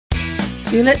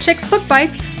Two Lit Chicks Book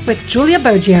Bites with Julia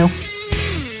Boggio.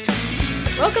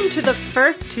 Welcome to the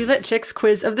first Two Lit Chicks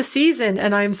quiz of the season,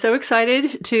 and I'm so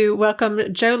excited to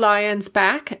welcome Joe Lyons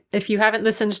back. If you haven't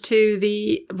listened to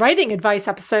the writing advice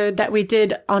episode that we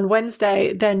did on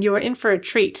Wednesday, then you are in for a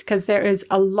treat because there is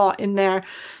a lot in there,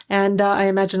 and I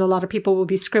imagine a lot of people will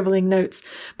be scribbling notes.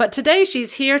 But today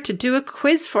she's here to do a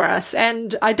quiz for us,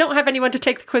 and I don't have anyone to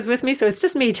take the quiz with me, so it's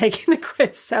just me taking the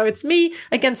quiz. So it's me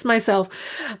against myself.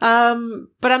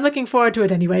 But I'm looking forward to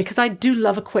it anyway because I do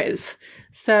love a quiz.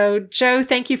 So, Joe,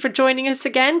 thank you for joining us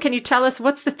again. Can you tell us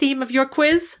what's the theme of your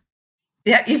quiz?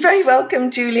 Yeah, you're very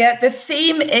welcome, Julia. The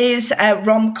theme is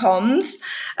rom-coms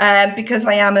because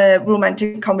I am a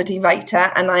romantic comedy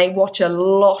writer and I watch a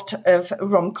lot of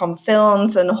rom-com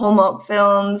films and Hallmark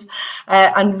films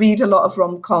and read a lot of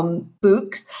rom-com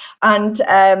books. And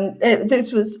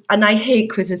and I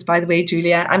hate quizzes, by the way,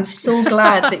 Julia. I'm so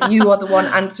glad that you are the one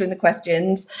answering the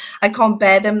questions. I can't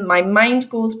bear them. My mind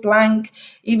goes blank.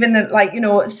 Even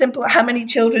simple, how many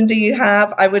children do you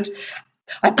have?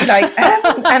 I'd be like,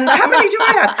 and how many do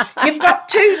I have? You've got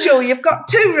two, Joe. You've got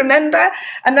two, remember?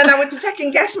 And then I would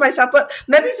second guess myself, but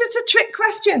maybe it's a trick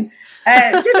question.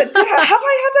 Have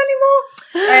I had any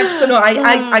more? So no,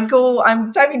 I go.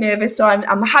 I'm very nervous, so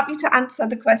I'm happy to answer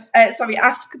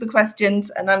ask the questions,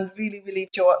 and I'm really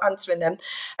enjoy answering them.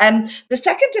 The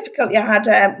second difficulty I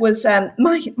had was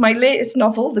my latest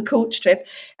novel, The Coach Trip.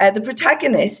 The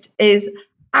protagonist is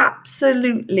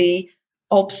absolutely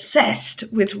obsessed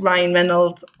with Ryan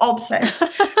Reynolds, obsessed.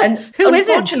 And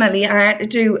unfortunately, I had to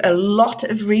do a lot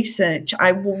of research.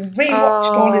 I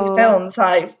rewatched all his films.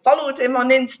 I followed him on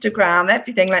Instagram,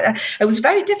 everything like that. It was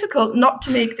very difficult not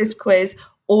to make this quiz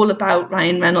all about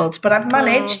Ryan Reynolds, but I've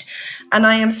managed. And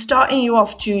I am starting you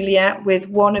off, Julia, with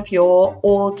one of your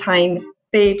all-time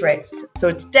favorites. So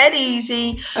it's dead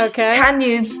easy. Okay. Can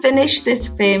you finish this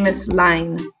famous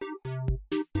line?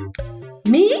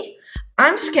 Me?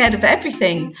 I'm scared of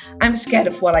everything. I'm scared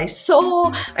of what I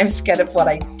saw. I'm scared of what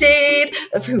I did,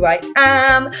 of who I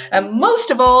am. And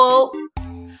most of all,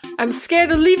 I'm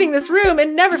scared of leaving this room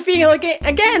and never feeling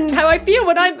again how I feel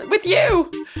when I'm with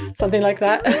you. Something like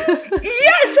that.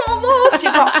 Yes, almost.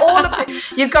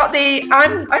 You've got the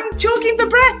I'm choking for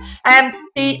breath.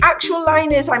 The actual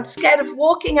line is, I'm scared of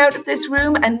walking out of this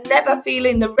room and never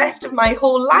feeling the rest of my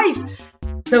whole life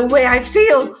the way I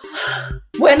feel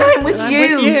when I'm with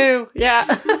you. With you, yeah.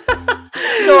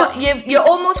 So you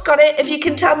almost got it. If you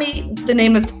can tell me the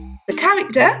name of the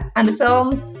character and the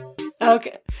film.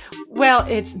 Okay. Well,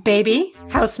 it's Baby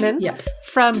Houseman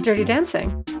from Dirty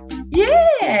Dancing.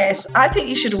 Yes, I think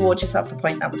you should award yourself the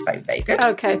point. That was very, very good.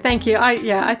 Okay, thank you.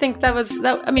 I think that was.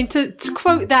 I mean, to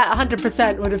quote that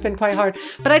 100% would have been quite hard.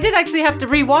 But I did actually have to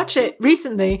rewatch it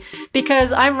recently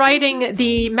because I'm writing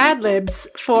the Mad Libs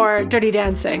for Dirty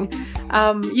Dancing.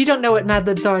 You don't know what Mad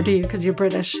Libs are, do you? Because you're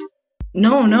British.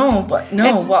 No. What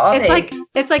are they?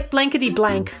 It's like blankety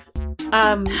blank.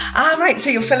 Right. So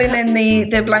you're filling in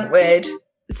the blank word.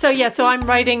 So I'm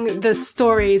writing the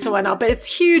stories and whatnot, but it's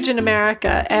huge in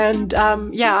America, and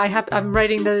I'm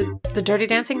writing the Dirty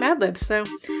Dancing Mad Libs. So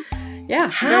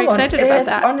very excited about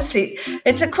that. Honestly,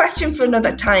 it's a question for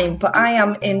another time, but I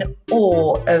am in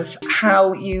awe of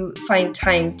how you find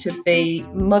time to be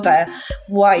mother,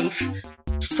 wife,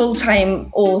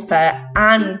 full-time author,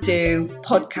 and do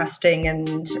podcasting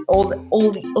and all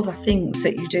the other things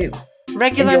that you do.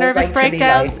 Regular nervous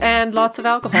breakdowns and lots of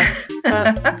alcohol.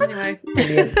 Anyway.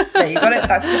 Brilliant. There you got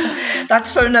it. That's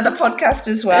for another podcast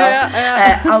as well.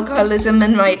 Yeah. Alcoholism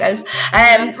and writers.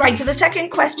 Right, so the second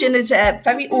question is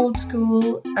very old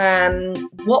school.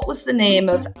 What was the name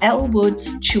of Elle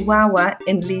Wood's Chihuahua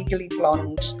in Legally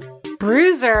Blonde?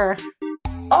 Bruiser.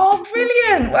 Oh,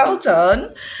 brilliant. Well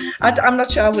done. I'm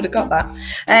not sure I would have got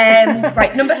that.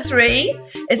 Right, number 3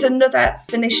 is another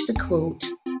finish the quote.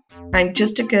 I'm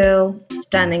just a girl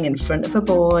standing in front of a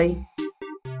boy.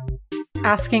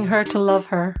 Asking her to love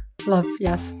her. Love,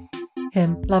 yes.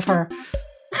 Him. Love her.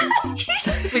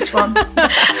 Which one?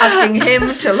 Asking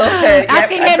him to love her.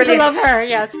 Asking him to love her,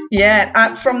 yes.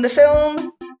 Yeah, from the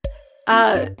film?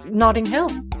 Notting Hill.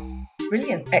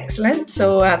 Brilliant. Excellent.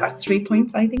 So that's 3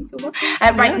 points, I think. So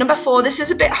right, number 4. This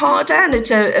is a bit harder, and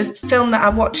it's a film that I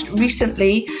watched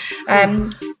recently.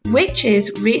 Which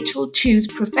is Rachel Chu's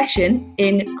profession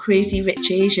in Crazy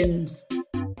Rich Asians?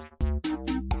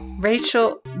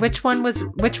 Rachel, which one?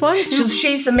 So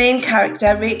she's the main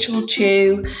character, Rachel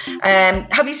Chu.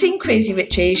 Have you seen Crazy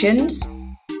Rich Asians?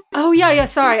 Oh, yeah.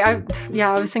 Sorry. I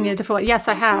was thinking a different one. Yes,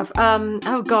 I have.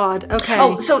 Oh, God. Okay.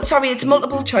 Oh, so sorry, it's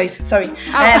multiple choice. Sorry.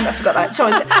 I forgot that. So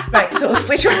it's, right, so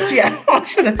which one? Yeah.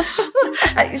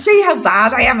 See how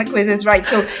bad I am at quizzes. Right,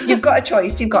 so you've got a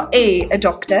choice. You've got A, a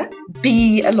doctor,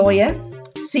 B, a lawyer,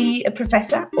 C, a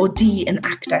professor, or D, an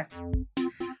actor.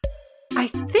 I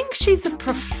think she's a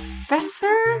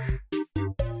professor.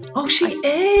 Oh, she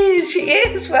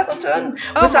is. Well done.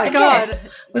 Was that a guess?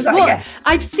 Was that a guess?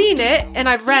 I've seen it and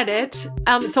I've read it.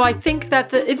 So I think that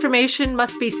the information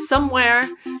must be somewhere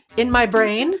in my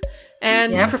brain.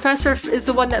 And professor is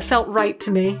the one that felt right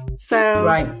to me. So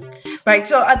Right.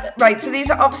 So these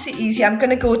are obviously easy. I'm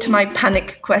going to go to my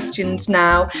panic questions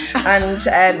now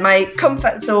and my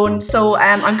comfort zone. So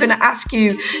I'm going to ask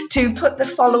you to put the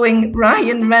following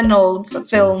Ryan Reynolds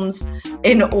films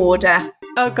in order.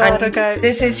 Oh, God, okay.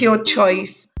 This is your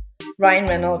choice. Ryan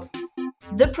Reynolds.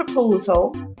 The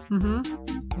Proposal.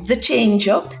 Mm-hmm. The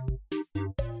Change-Up.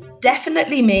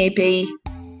 Definitely Maybe.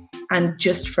 And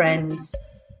Just Friends.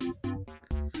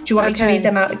 Do you want me to read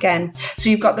them out again? So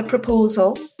you've got The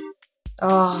Proposal.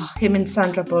 Oh, him and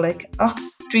Sandra Bullock. Oh,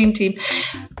 dream team.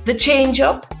 The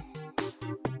Change-Up.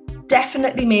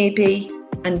 Definitely Maybe.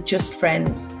 And Just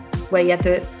Friends. Where you had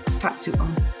the fat suit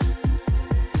on.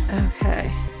 Okay.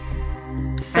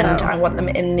 So, and I want them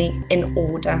in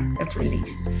order of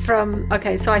release.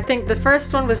 So I think the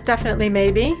first one was Definitely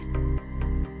Maybe.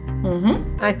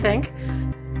 Mm-hmm. I think.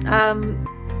 I'm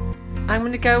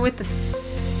going to go with the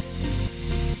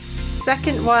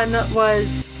second one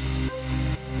was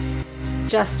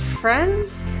Just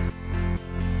Friends.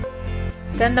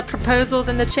 Then The Proposal,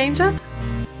 then The Change-Up.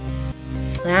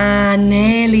 Ah,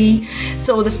 nearly.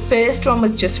 So the first one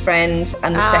was Just Friends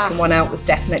and the second one out was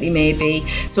Definitely Maybe.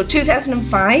 So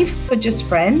 2005 for Just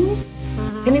Friends.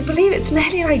 Mm-hmm. Can you believe it's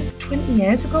nearly like 20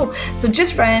 years ago? So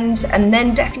Just Friends and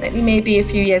then Definitely Maybe a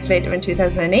few years later in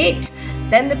 2008.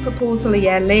 Then The Proposal a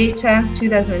year later,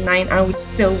 2009. I would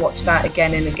still watch that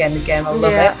again and again and again. I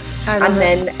love it. And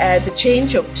then The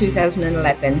Change-Up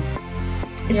 2011.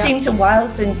 It seems a while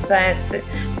since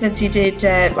you did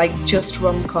like just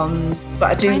rom-coms,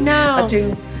 but I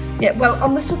do. Yeah. Well,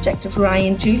 on the subject of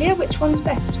Ryan, Julia, which one's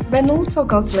best, Reynolds or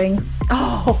Gosling?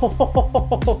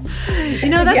 Oh,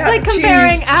 that's like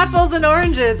comparing apples and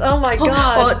oranges. Oh my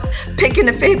God! Or picking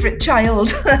a favourite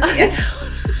child.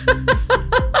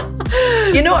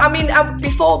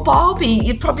 Before Barbie,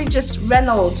 you'd probably just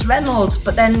Reynolds,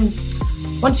 but then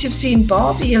once you've seen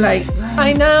Barbie, you're like,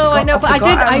 I know, but I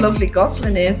forgot how lovely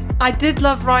Gosling is. I did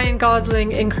love Ryan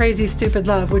Gosling in Crazy Stupid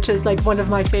Love, which is like one of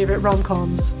my favourite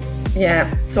rom-coms.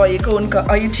 Yeah. So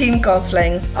are you team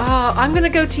Gosling? Oh, I'm gonna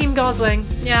go team Gosling.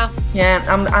 Yeah. Yeah,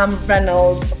 I'm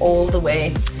Reynolds all the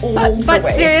way. But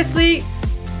seriously,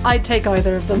 I'd take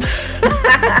either of them.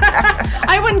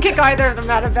 I wouldn't kick either of them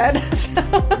out of bed.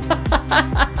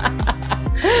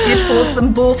 You'd force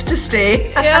them both to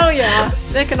stay. Oh yeah,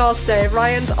 they can all stay.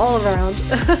 Ryan's all around.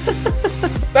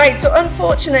 Right, so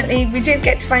unfortunately we did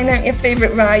get to find out your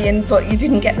favourite Ryan, but you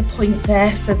didn't get the point there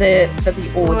for the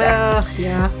order.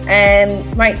 Yeah.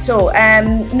 Right, so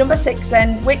number 6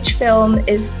 then. Which film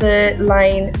is the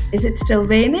line, "Is it still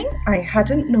raining? I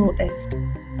hadn't noticed"?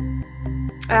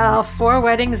 4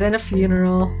 Weddings and a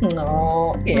Funeral.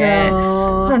 Oh, yeah.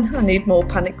 Aww. I need more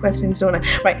panic questions, don't I?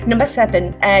 Right, number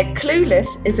 7.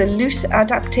 Clueless is a loose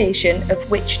adaptation of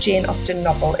which Jane Austen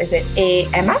novel? Is it A,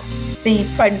 Emma, B,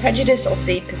 Pride and Prejudice, or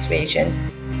C, Persuasion?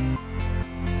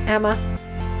 Emma.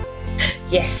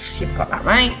 Yes, you've got that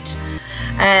right.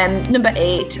 Number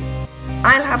 8.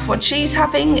 I'll have what she's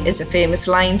having is a famous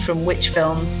line from which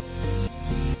film?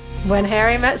 When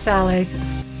Harry Met Sally.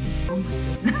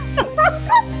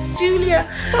 Julia,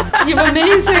 you're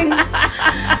amazing.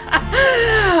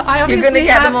 You're going to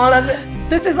get them all of it.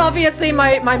 This is obviously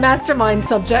my mastermind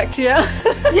subject, yeah.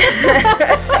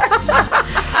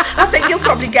 I think you'll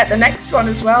probably get the next one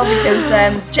as well, because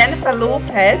Jennifer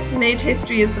Lopez made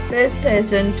history as the first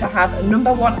person to have a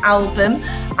 #1 album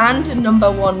and a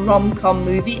 #1 rom-com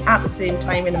movie at the same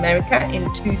time in America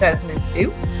in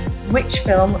 2002. Which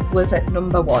film was at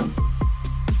 #1?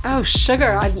 Oh,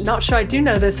 sugar. I'm not sure I do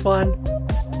know this one.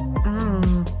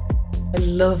 I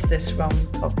love this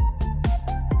rom-com.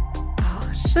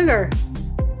 Oh, sugar.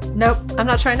 Nope, I'm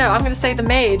not sure I know. I'm going to say The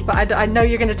Maid, but I know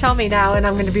you're going to tell me now, and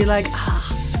I'm going to be like,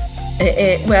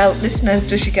 Well, listeners,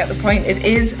 does she get the point? It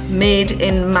is Made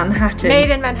in Manhattan.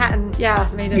 Made in Manhattan, yeah.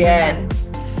 Made in Manhattan.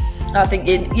 I think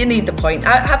you need the point.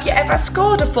 Have you ever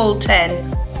scored a full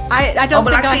 10? I don't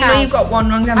think I have. No, you got one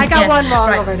wrong. I got one wrong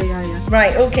already, yeah.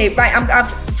 Right, okay. Right,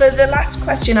 for the last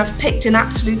question, I've picked an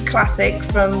absolute classic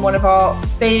from one of our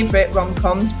favourite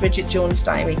rom-coms, Bridget Jones'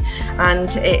 Diary,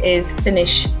 and it is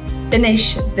Finish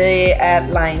finish the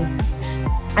line.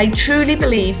 I truly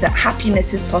believe that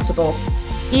happiness is possible,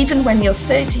 even when you're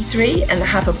 33 and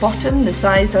have a bottom the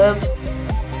size of...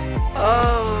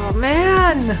 Oh,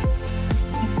 man.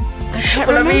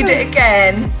 Will I read it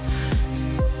again?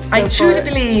 I truly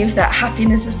believe that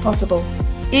happiness is possible,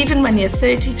 even when you're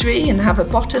 33 and have a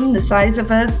bottom the size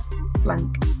of a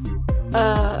blank.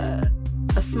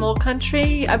 A small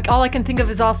country? All I can think of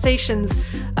is Alsatians,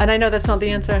 and I know that's not the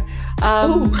answer.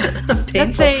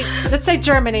 Let's say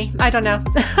Germany. I don't know.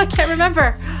 I can't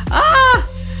remember.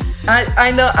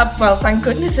 I know. Well, thank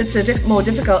goodness it's more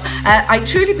difficult. I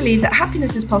truly believe that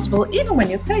happiness is possible, even when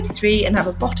you're 33 and have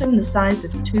a bottom the size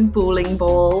of 2 bowling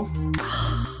balls.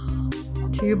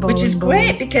 Which is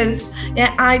great because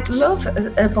I'd love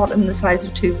a bottom the size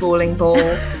of 2 bowling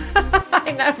balls.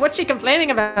 I know. What's she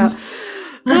complaining about?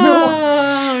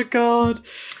 Oh, God.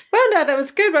 Well, no, that was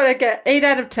good. What did I get? 8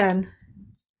 out of 10.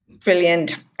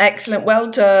 Brilliant. Excellent. Well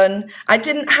done. I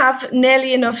didn't have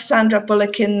nearly enough Sandra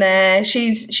Bullock in there.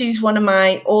 She's one of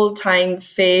my all-time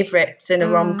favourites in a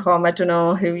rom-com. I don't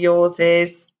know who yours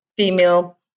is.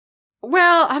 Female.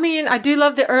 Well, I mean, I do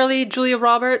love the early Julia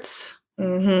Roberts.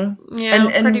 Mm-hmm. Yeah,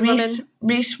 and Reese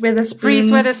Witherspoon.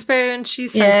 Reese Witherspoon.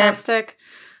 She's fantastic.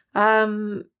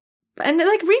 And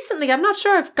like recently, I'm not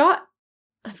sure I've got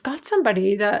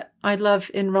somebody that I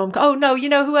love in rom-com. Oh, no, you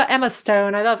know who? Emma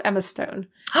Stone. I love Emma Stone.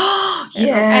 Oh,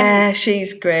 yeah,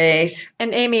 she's great.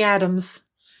 And Amy Adams.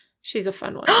 She's a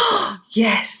fun one as well.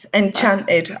 Yes,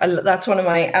 Enchanted. That's one of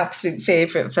my absolute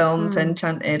favourite films,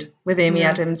 Enchanted, with Amy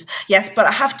Adams. Yes, but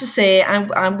I have to say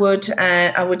I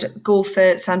would go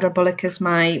for Sandra Bullock as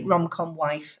my rom-com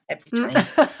wife every time.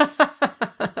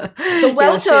 So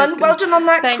well done on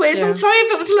that quiz. You. I'm sorry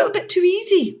if it was a little bit too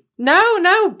easy.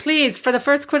 No, please. For the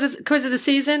first quiz of the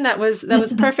season, that was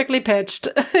perfectly pitched.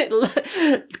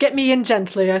 Get me in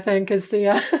gently, I think, is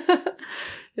the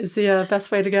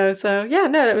best way to go. So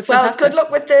that was fantastic. Well, good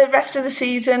luck with the rest of the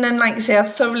season. And like I say, I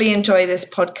thoroughly enjoy this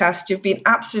podcast. You've been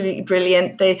absolutely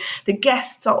brilliant. The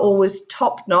guests are always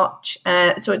top notch.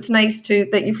 So it's nice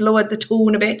that you've lowered the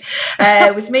tone a bit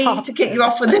with me to kick you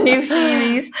off with the new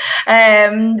series. I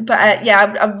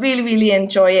really, really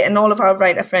enjoy it. And all of our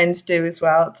writer friends do as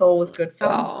well. It's always good fun.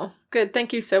 Oh, good.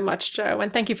 Thank you so much, Jo.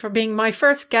 And thank you for being my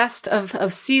first guest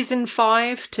of season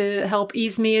 5 to help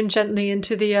ease me in gently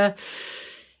into the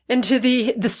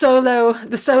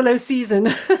solo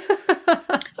season.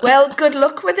 Well, good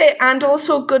luck with it, and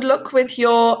also good luck with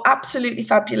your absolutely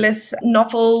fabulous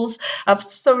novels. I've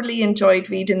thoroughly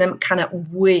enjoyed reading them. Cannot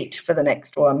wait for the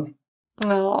next one.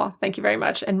 Oh, thank you very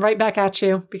much. And right back at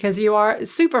you, because you are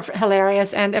super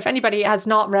hilarious. And if anybody has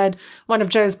not read one of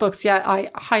Jo's books yet,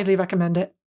 I highly recommend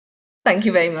it. Thank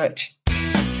you very much.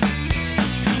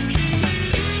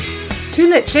 Two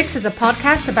Lit Chicks is a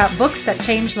podcast about books that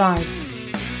change lives.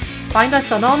 Find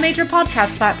us on all major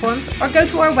podcast platforms or go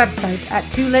to our website at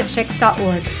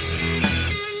twolitchicks.org.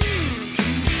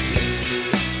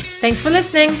 Thanks for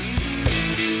listening.